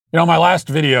You know, in my last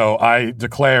video, I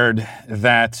declared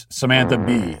that Samantha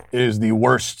Bee is the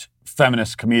worst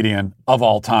feminist comedian of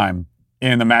all time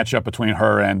in the matchup between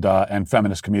her and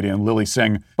feminist comedian Lily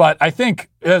Singh. But I think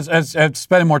as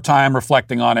spending more time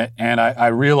reflecting on it, and I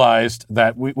realized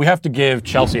that we have to give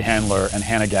Chelsea Handler and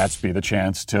Hannah Gadsby the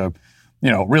chance to,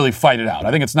 really fight it out.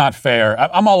 I think it's not fair.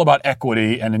 I'm all about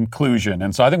equity and inclusion,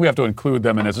 and so I think we have to include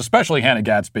them in this, especially Hannah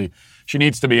Gadsby. She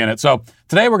needs to be in it. So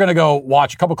today we're going to go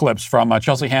watch a couple clips from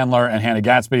Chelsea Handler and Hannah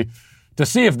Gadsby to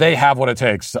see if they have what it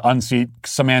takes to unseat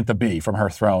Samantha Bee from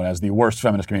her throne as the worst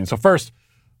feminist comedian. So first,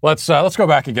 let's go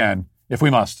back again, if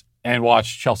we must, and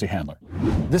watch Chelsea Handler.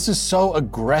 This is so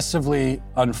aggressively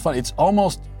unfunny. It's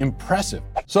almost impressive.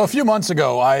 So a few months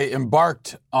ago, I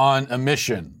embarked on a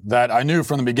mission that I knew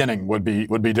from the beginning would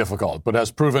be difficult, but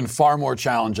has proven far more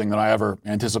challenging than I ever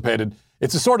anticipated.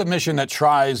 It's a sort of mission that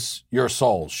tries your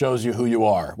soul, shows you who you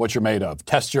are, what you're made of,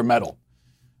 tests your mettle.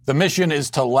 The mission is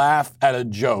to laugh at a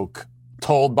joke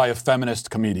told by a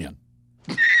feminist comedian.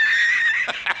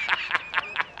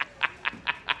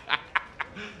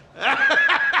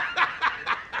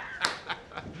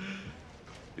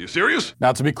 You serious?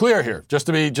 Now, to be clear here, just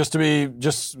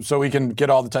so we can get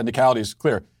all the technicalities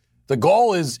clear, the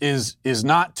goal is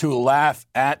not to laugh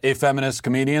at a feminist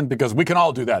comedian, because we can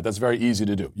all do that. That's very easy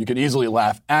to do. You can easily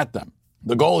laugh at them.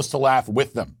 The goal is to laugh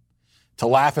with them, to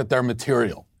laugh at their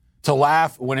material, to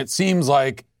laugh when it seems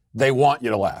like they want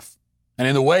you to laugh, and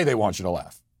in the way they want you to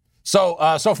laugh. So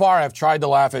far, I've tried to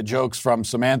laugh at jokes from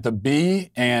Samantha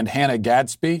Bee and Hannah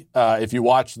Gadsby. If you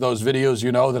watched those videos,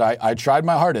 you know that I tried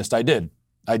my hardest. I did.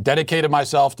 I dedicated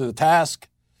myself to the task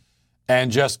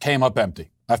and just came up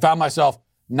empty. I found myself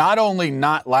not only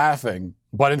not laughing,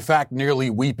 but in fact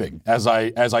nearly weeping as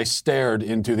I stared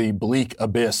into the bleak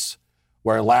abyss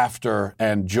where laughter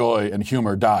and joy and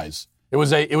humor dies. It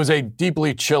was a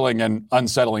deeply chilling and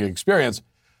unsettling experience.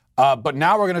 But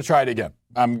now we're going to try it again.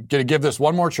 I'm going to give this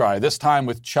one more try, this time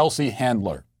with Chelsea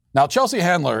Handler. Now, Chelsea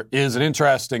Handler is an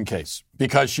interesting case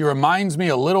because she reminds me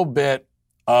a little bit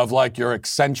of like your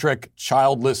eccentric,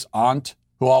 childless aunt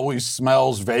who always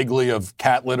smells vaguely of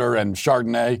cat litter and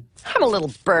Chardonnay. I'm a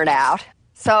little burnt out,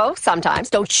 so sometimes,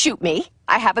 don't shoot me,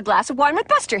 I have a glass of wine with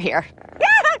Buster here.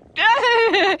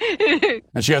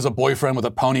 And she has a boyfriend with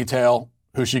a ponytail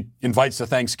who she invites to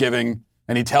Thanksgiving,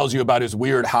 and he tells you about his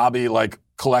weird hobby like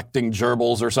collecting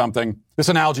gerbils or something. This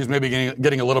analogy is maybe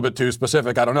getting a little bit too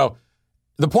specific, I don't know.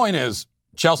 The point is,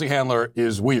 Chelsea Handler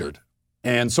is weird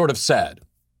and sort of sad,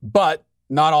 but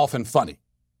not often funny.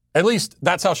 At least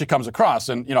that's how she comes across.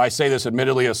 And, I say this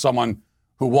admittedly as someone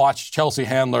who watched Chelsea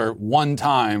Handler one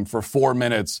time for 4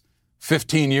 minutes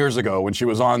 15 years ago when she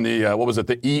was on the,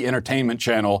 the E! Entertainment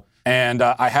channel. And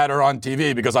I had her on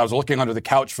TV because I was looking under the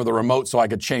couch for the remote so I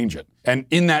could change it. And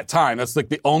in that time, that's like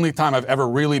the only time I've ever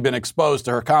really been exposed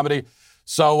to her comedy.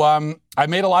 So I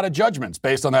made a lot of judgments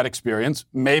based on that experience.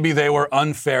 Maybe they were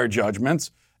unfair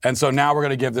judgments. And so now we're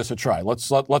going to give this a try.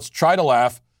 Let's try to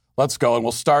laugh. Let's go, and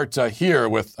we'll start here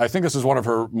with, I think this is one of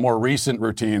her more recent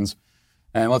routines,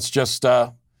 and let's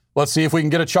see if we can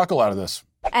get a chuckle out of this.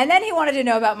 And then he wanted to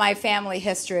know about my family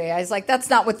history. I was like, that's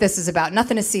not what this is about.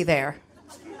 Nothing to see there.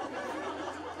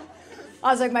 I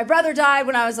was like, my brother died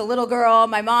when I was a little girl.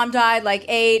 My mom died like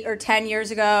 8 or 10 years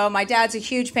ago. My dad's a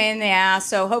huge pain in the ass,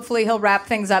 so hopefully he'll wrap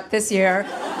things up this year.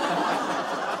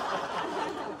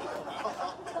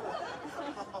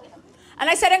 And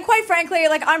I said, and quite frankly,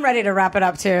 I'm ready to wrap it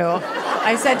up too.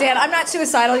 I said, Dan, I'm not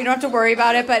suicidal. You don't have to worry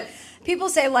about it. But people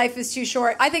say life is too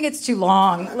short. I think it's too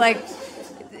long.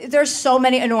 There's so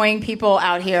many annoying people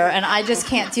out here, and I just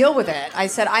can't deal with it. I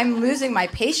said, I'm losing my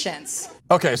patience.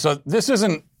 Okay, so this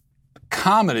isn't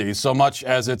comedy so much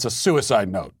as it's a suicide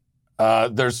note.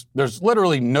 There's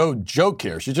literally no joke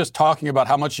here. She's just talking about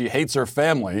how much she hates her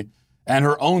family and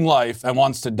her own life and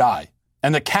wants to die.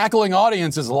 And the cackling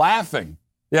audience is laughing.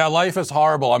 Yeah, life is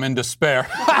horrible. I'm in despair.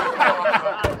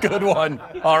 Good one.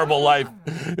 Horrible life.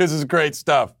 This is great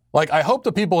stuff. I hope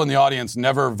the people in the audience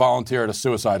never volunteer at a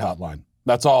suicide hotline.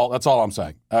 That's all I'm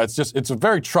saying. It's a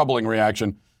very troubling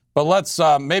reaction. But let's,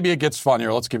 maybe it gets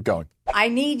funnier. Let's keep going. I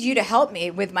need you to help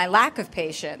me with my lack of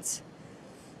patience.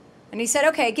 And he said,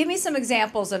 okay, give me some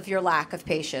examples of your lack of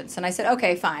patience. And I said,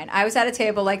 okay, fine. I was at a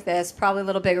table like this, probably a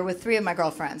little bigger, with 3 of my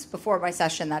girlfriends before my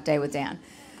session that day with Dan.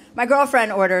 My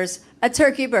girlfriend orders a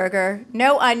turkey burger,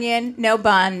 no onion, no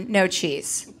bun, no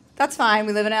cheese. That's fine.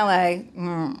 We live in L.A.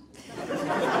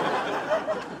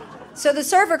 So the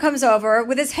server comes over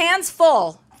with his hands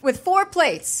full with 4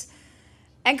 plates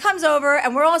and comes over,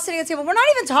 and we're all sitting at the table. We're not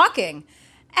even talking.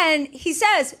 And he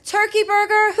says, turkey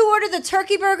burger? Who ordered the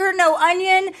turkey burger? No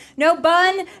onion, no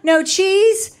bun, no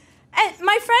cheese? And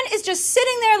my friend is just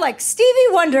sitting there like Stevie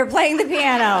Wonder playing the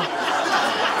piano.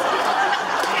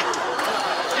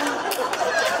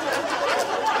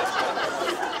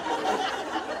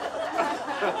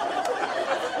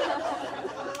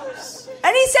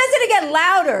 And he says it again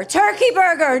louder. Turkey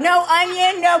burger, no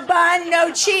onion, no bun,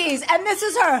 no cheese. And this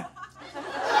is her.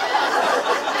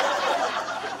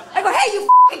 I go, hey, you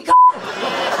f***ing c***.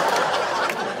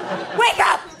 Wake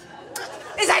up!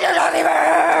 Is that your turkey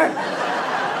burger?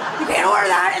 You can't order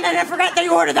that and then forget that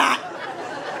you ordered that.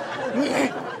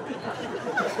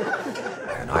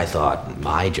 And I thought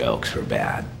my jokes were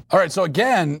bad. All right, so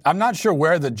again, I'm not sure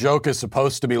where the joke is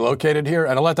supposed to be located here,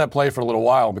 and I'll let that play for a little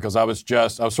while because I was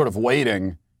sort of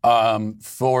waiting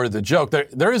for the joke.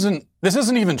 This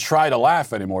isn't even try to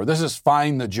laugh anymore. This is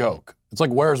find the joke. It's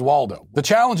like, where's Waldo? The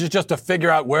challenge is just to figure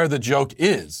out where the joke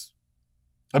is.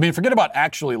 I mean, forget about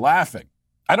actually laughing.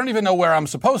 I don't even know where I'm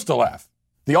supposed to laugh.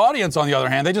 The audience, on the other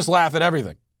hand, they just laugh at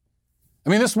everything. I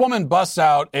mean, this woman busts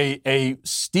out a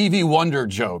Stevie Wonder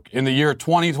joke in the year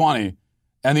 2020,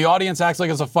 and the audience acts like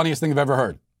it's the funniest thing they've ever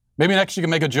heard. Maybe next you can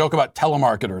make a joke about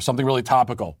telemarketers, something really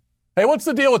topical. Hey, what's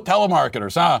the deal with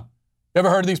telemarketers, huh? You ever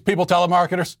heard of these people,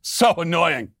 telemarketers? So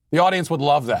annoying. The audience would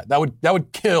love that. That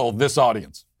would kill this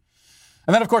audience.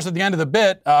 And then, of course, at the end of the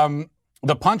bit, the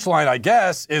punchline, I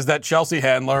guess, is that Chelsea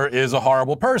Handler is a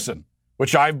horrible person,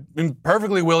 which I'm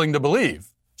perfectly willing to believe.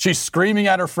 She's screaming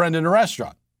at her friend in a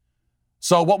restaurant.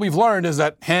 So what we've learned is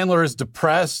that Handler is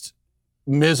depressed,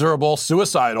 miserable,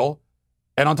 suicidal,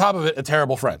 and on top of it, a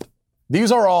terrible friend.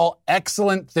 These are all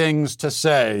excellent things to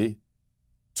say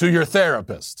to your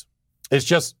therapist. It's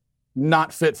just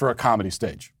not fit for a comedy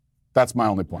stage. That's my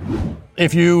only point.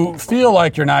 If you feel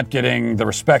like you're not getting the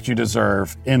respect you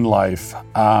deserve in life,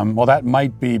 well, that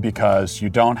might be because you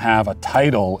don't have a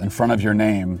title in front of your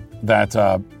name that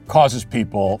forces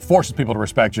people to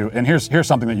respect you. And here's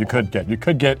something that you could get. You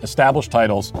could get established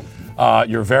titles,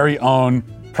 your very own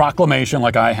proclamation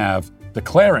like I have,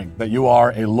 declaring that you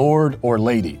are a lord or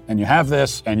lady. And you have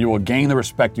this, and you will gain the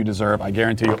respect you deserve. I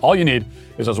guarantee you. All you need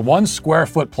is this 1 square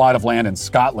foot plot of land in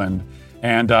Scotland.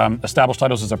 And established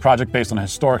titles is a project based on a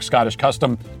historic Scottish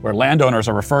custom where landowners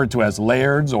are referred to as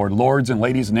lairds or lords and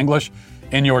ladies in English.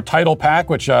 In your title pack,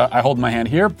 which I hold in my hand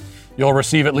here, you'll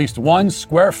receive at least 1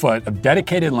 square foot of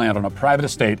dedicated land on a private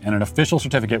estate and an official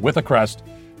certificate with a crest.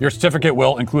 Your certificate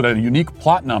will include a unique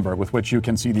plot number with which you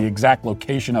can see the exact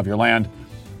location of your land.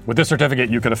 With this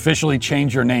certificate, you could officially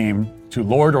change your name to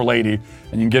Lord or Lady,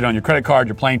 and you can get it on your credit card,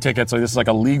 your plane ticket. So this is like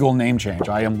a legal name change.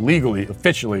 I am legally,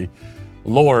 officially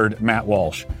Lord Matt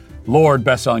Walsh. Lord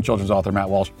best-selling children's author Matt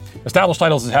Walsh. Established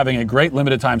Titles is having a great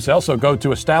limited time sale, so go to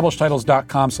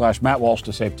establishedtitles.com/Matt Walsh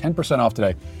to save 10% off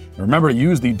today. And remember to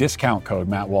use the discount code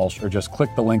Matt Walsh or just click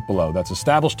the link below. That's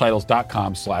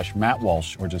establishedtitles.com/Matt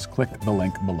Walsh or just click the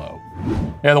link below.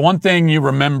 Yeah, the one thing you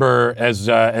remember as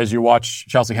you watch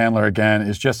Chelsea Handler again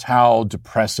is just how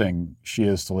depressing she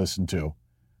is to listen to.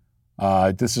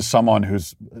 This is someone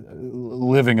who's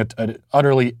living an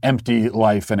utterly empty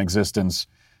life and existence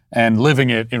and living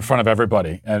it in front of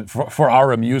everybody and for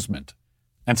our amusement.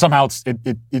 And somehow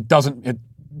it doesn't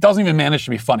even manage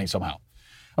to be funny somehow.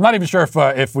 I'm not even sure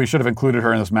if we should have included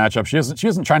her in this matchup. She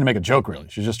isn't trying to make a joke, really.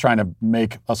 She's just trying to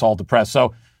make us all depressed.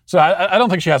 So I don't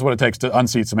think she has what it takes to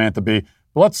unseat Samantha Bee.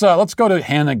 But let's go to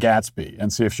Hannah Gadsby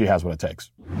and see if she has what it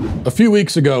takes. A few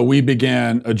weeks ago, we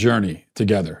began a journey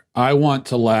together. I want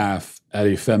to laugh at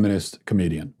a feminist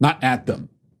comedian, not at them.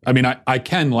 I mean, I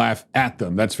can laugh at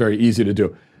them. That's very easy to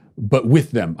do. But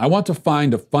with them, I want to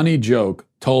find a funny joke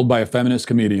told by a feminist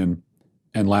comedian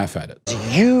and laugh at it.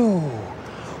 You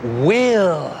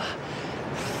will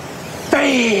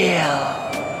fail.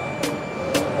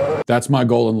 That's my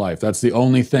goal in life. That's the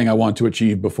only thing I want to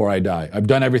achieve before I die. I've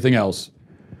done everything else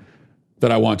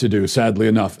that I want to do, sadly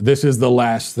enough. This is the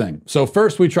last thing. So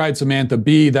first we tried Samantha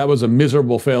Bee. That was a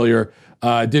miserable failure.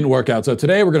 It didn't work out. So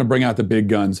today we're going to bring out the big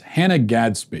guns. Hannah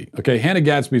Gadsby. Okay, Hannah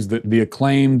Gadsby is the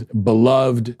acclaimed,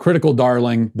 beloved, critical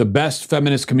darling, the best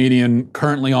feminist comedian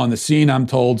currently on the scene, I'm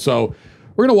told. So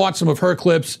we're going to watch some of her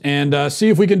clips and see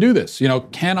if we can do this. You know,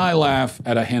 can I laugh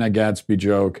at a Hannah Gadsby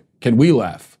joke? Can we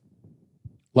laugh?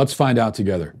 Let's find out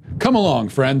together. Come along,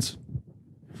 friends.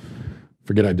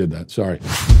 Forget I did that. Sorry.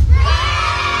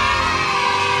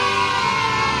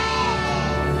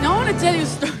 Now, I want to tell you a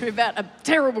story about a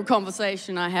terrible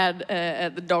conversation I had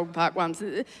at the dog park once.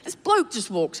 This bloke just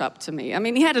walks up to me. I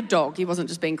mean, he had a dog. He wasn't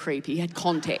just being creepy. He had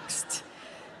context.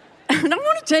 And I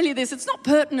want to tell you this. It's not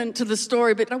pertinent to the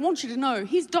story, but I want you to know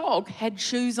his dog had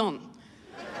shoes on.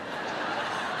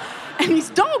 And his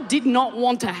dog did not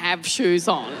want to have shoes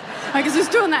on. Because he was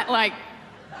doing that, like,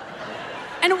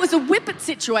 And it was a whippet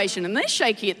situation, and they're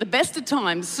shaky at the best of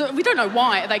times. So we don't know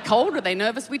why. Are they cold? Are they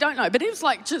nervous? We don't know. But it was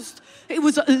like it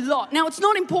was a lot. Now, it's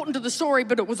not important to the story,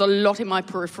 but it was a lot in my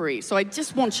periphery. So I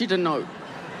just want you to know.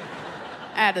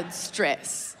 Added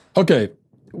stress. Okay.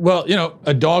 Well,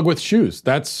 a dog with shoes.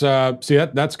 That's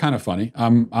that's kind of funny.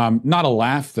 Not a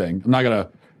laugh thing. I'm not gonna,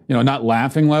 not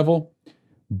laughing level,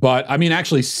 but I mean,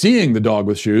 actually seeing the dog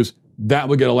with shoes, that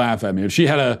would get a laugh at me. If she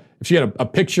had a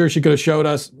picture, she could have showed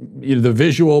us. The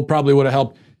visual probably would have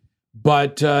helped.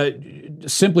 But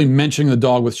simply mentioning the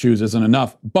dog with shoes isn't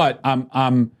enough. But I'm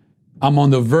on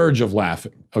the verge of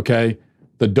laughing. Okay,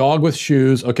 the dog with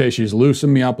shoes. Okay, she's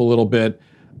loosened me up a little bit.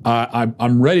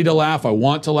 I'm ready to laugh. I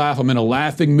want to laugh. I'm in a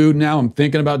laughing mood now. I'm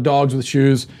thinking about dogs with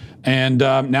shoes, and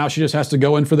now she just has to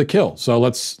go in for the kill. So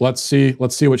let's see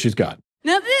what she's got.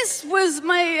 Now, this was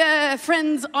my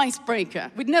friend's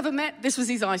icebreaker. We'd never met. This was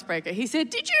his icebreaker. He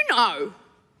said, "Did you know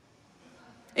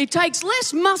it takes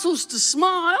less muscles to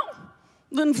smile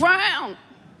than frown?"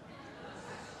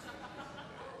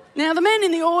 Now, the men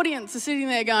in the audience are sitting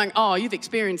there going, "Oh, you've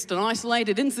experienced an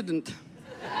isolated incident."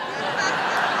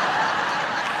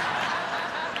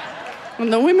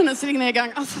 And the women are sitting there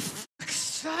going, "Oh, for fuck's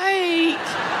sake."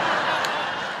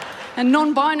 And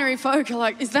non-binary folk are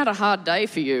like, "Is that a hard day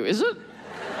for you, is it?"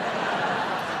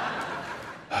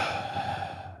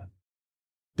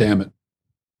 Damn it.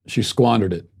 She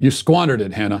squandered it. You squandered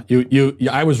it, Hannah.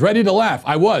 I was ready to laugh.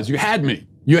 I was. You had me.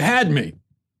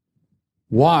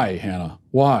 Why, Hannah?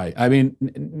 Why? I mean,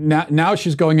 now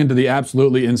she's going into the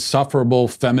absolutely insufferable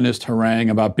feminist harangue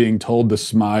about being told to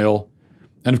smile.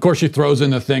 And of course she throws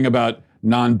in the thing about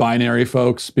non-binary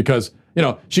folks because,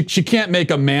 she can't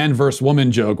make a man versus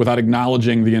woman joke without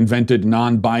acknowledging the invented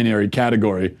non-binary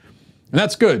category. And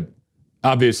that's good,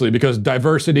 obviously, because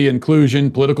diversity,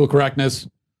 inclusion, political correctness,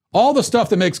 all the stuff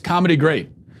that makes comedy great.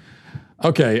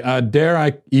 Okay, dare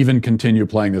I even continue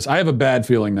playing this? I have a bad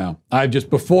feeling now.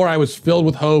 Before I was filled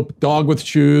with hope, dog with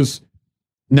shoes.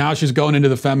 Now she's going into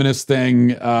the feminist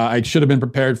thing. I should have been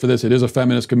prepared for this. It is a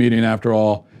feminist comedian after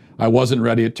all. I wasn't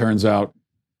ready, it turns out.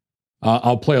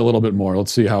 I'll play a little bit more.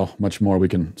 Let's see how much more we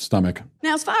can stomach.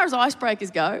 Now, as far as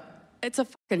icebreakers go, it's a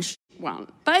fucking shit one.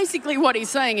 Basically, what he's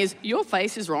saying is, your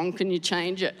face is wrong, can you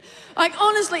change it? Like,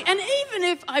 honestly, and even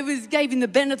if I gave him the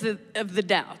benefit of the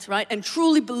doubt, right, and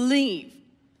truly believe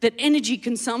that energy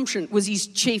consumption was his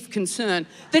chief concern,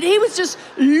 that he was just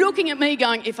looking at me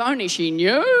going, if only she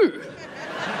knew.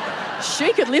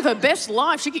 She could live her best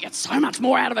life. She could get so much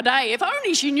more out of a day. If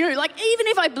only she knew. Like, even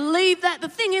if I believed that, the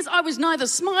thing is, I was neither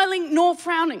smiling nor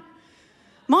frowning.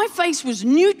 My face was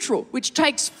neutral, which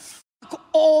takes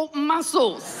all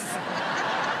muscles.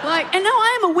 And now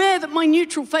I am aware that my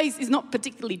neutral face is not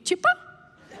particularly chipper.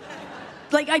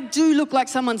 I do look like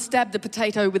someone stabbed a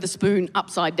potato with a spoon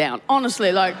upside down.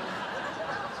 Honestly,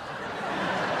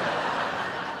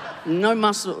 no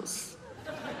muscles.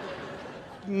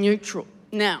 Neutral.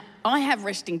 Now, I have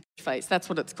resting bitch face. That's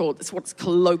what it's called. It's what's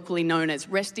colloquially known as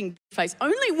resting bitch face.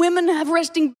 Only women have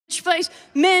resting bitch face.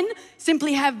 Men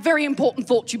simply have very important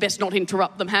thoughts you best not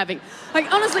interrupt them having.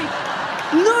 Honestly,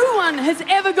 no one has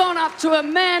ever gone up to a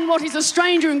man what is a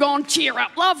stranger and gone, cheer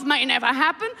up, love may never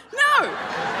happen. No.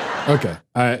 Okay,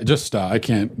 I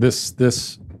can't.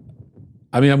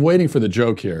 I'm waiting for the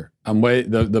joke here.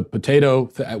 The potato,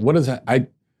 what is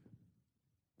that?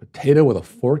 Potato with a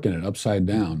fork in it, upside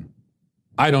down.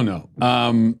 I don't know.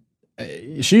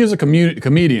 She is a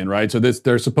comedian, right? So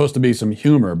there's supposed to be some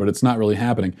humor, but it's not really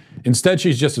happening. Instead,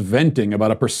 she's just venting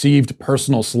about a perceived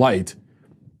personal slight.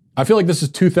 I feel like this is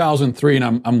 2003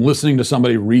 and I'm listening to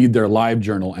somebody read their live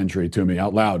journal entry to me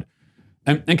out loud.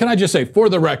 And can I just say, for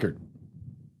the record,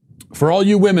 for all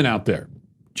you women out there,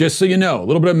 just so you know, a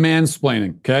little bit of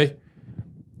mansplaining, okay?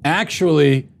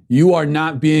 Actually, you are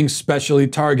not being specially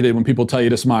targeted when people tell you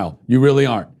to smile. You really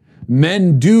aren't.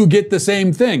 Men do get the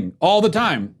same thing all the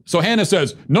time. So Hannah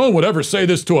says, no one would ever say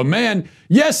this to a man.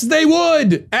 Yes, they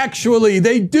would. Actually,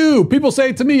 they do. People say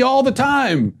it to me all the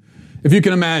time, if you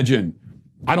can imagine.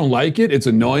 I don't like it. It's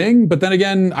annoying. But then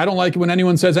again, I don't like it when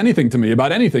anyone says anything to me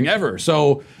about anything ever.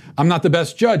 So I'm not the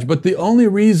best judge. But the only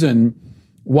reason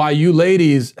why you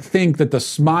ladies think that the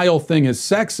smile thing is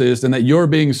sexist and that you're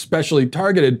being specially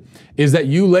targeted is that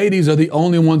you ladies are the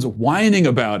only ones whining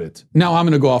about it. Now I'm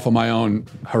going to go off on my own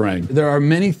harangue. There are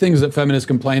many things that feminists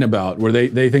complain about where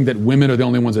they think that women are the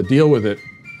only ones that deal with it.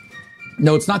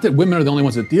 No, it's not that women are the only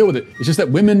ones that deal with it. It's just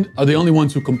that women are the only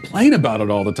ones who complain about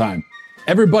it all the time.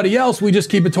 Everybody else, we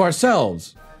just keep it to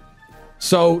ourselves.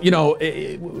 So,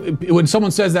 when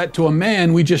someone says that to a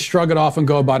man, we just shrug it off and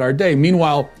go about our day.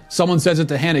 Meanwhile, someone says it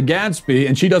to Hannah Gadsby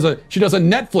and she does a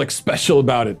Netflix special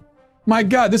about it. My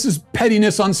God, this is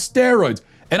pettiness on steroids.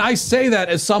 And I say that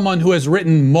as someone who has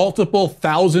written multiple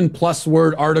 1,000+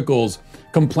 word articles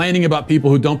complaining about people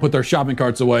who don't put their shopping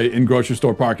carts away in grocery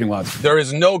store parking lots. There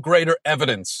is no greater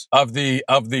evidence of the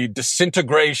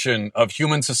disintegration of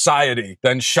human society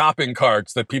than shopping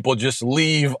carts that people just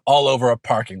leave all over a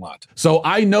parking lot. So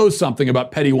I know something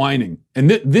about petty whining, and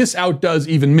this outdoes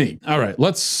even me. All right,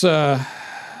 let's try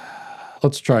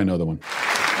another one.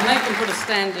 I make them put a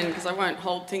stand in because I won't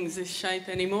hold things this shape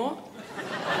anymore.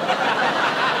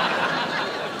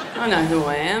 I know who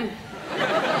I am.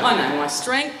 I know my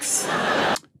strengths.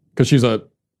 Because she's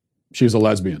a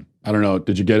lesbian. I don't know.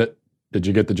 Did you get it? Did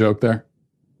you get the joke there?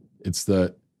 It's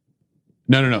the...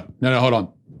 No, hold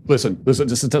on. Listen,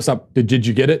 just stop. Did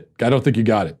you get it? I don't think you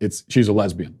got it. She's a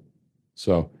lesbian.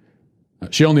 So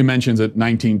she only mentions it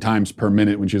 19 times per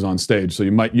minute when she's on stage. So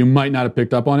you might not have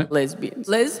picked up on it. Lesbians.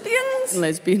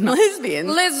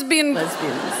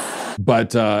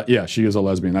 But yeah, she is a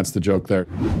lesbian. That's the joke there.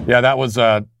 Yeah, that was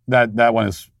that one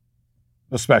is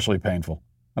especially painful.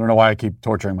 I don't know why I keep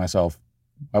torturing myself.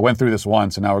 I went through this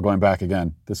once, and now we're going back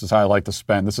again. This is how I like to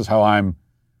spend. This is how I'm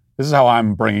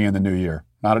bringing in the new year.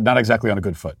 Not exactly on a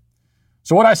good foot.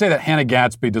 So would I say that Hannah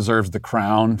Gadsby deserves the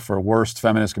crown for worst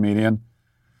feminist comedian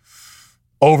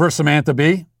over Samantha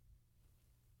Bee?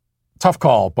 Tough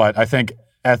call, but I think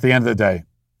at the end of the day,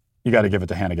 you got to give it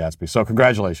to Hannah Gadsby. So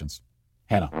congratulations,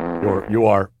 Hannah. You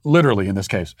are literally, in this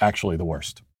case, actually the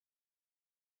worst.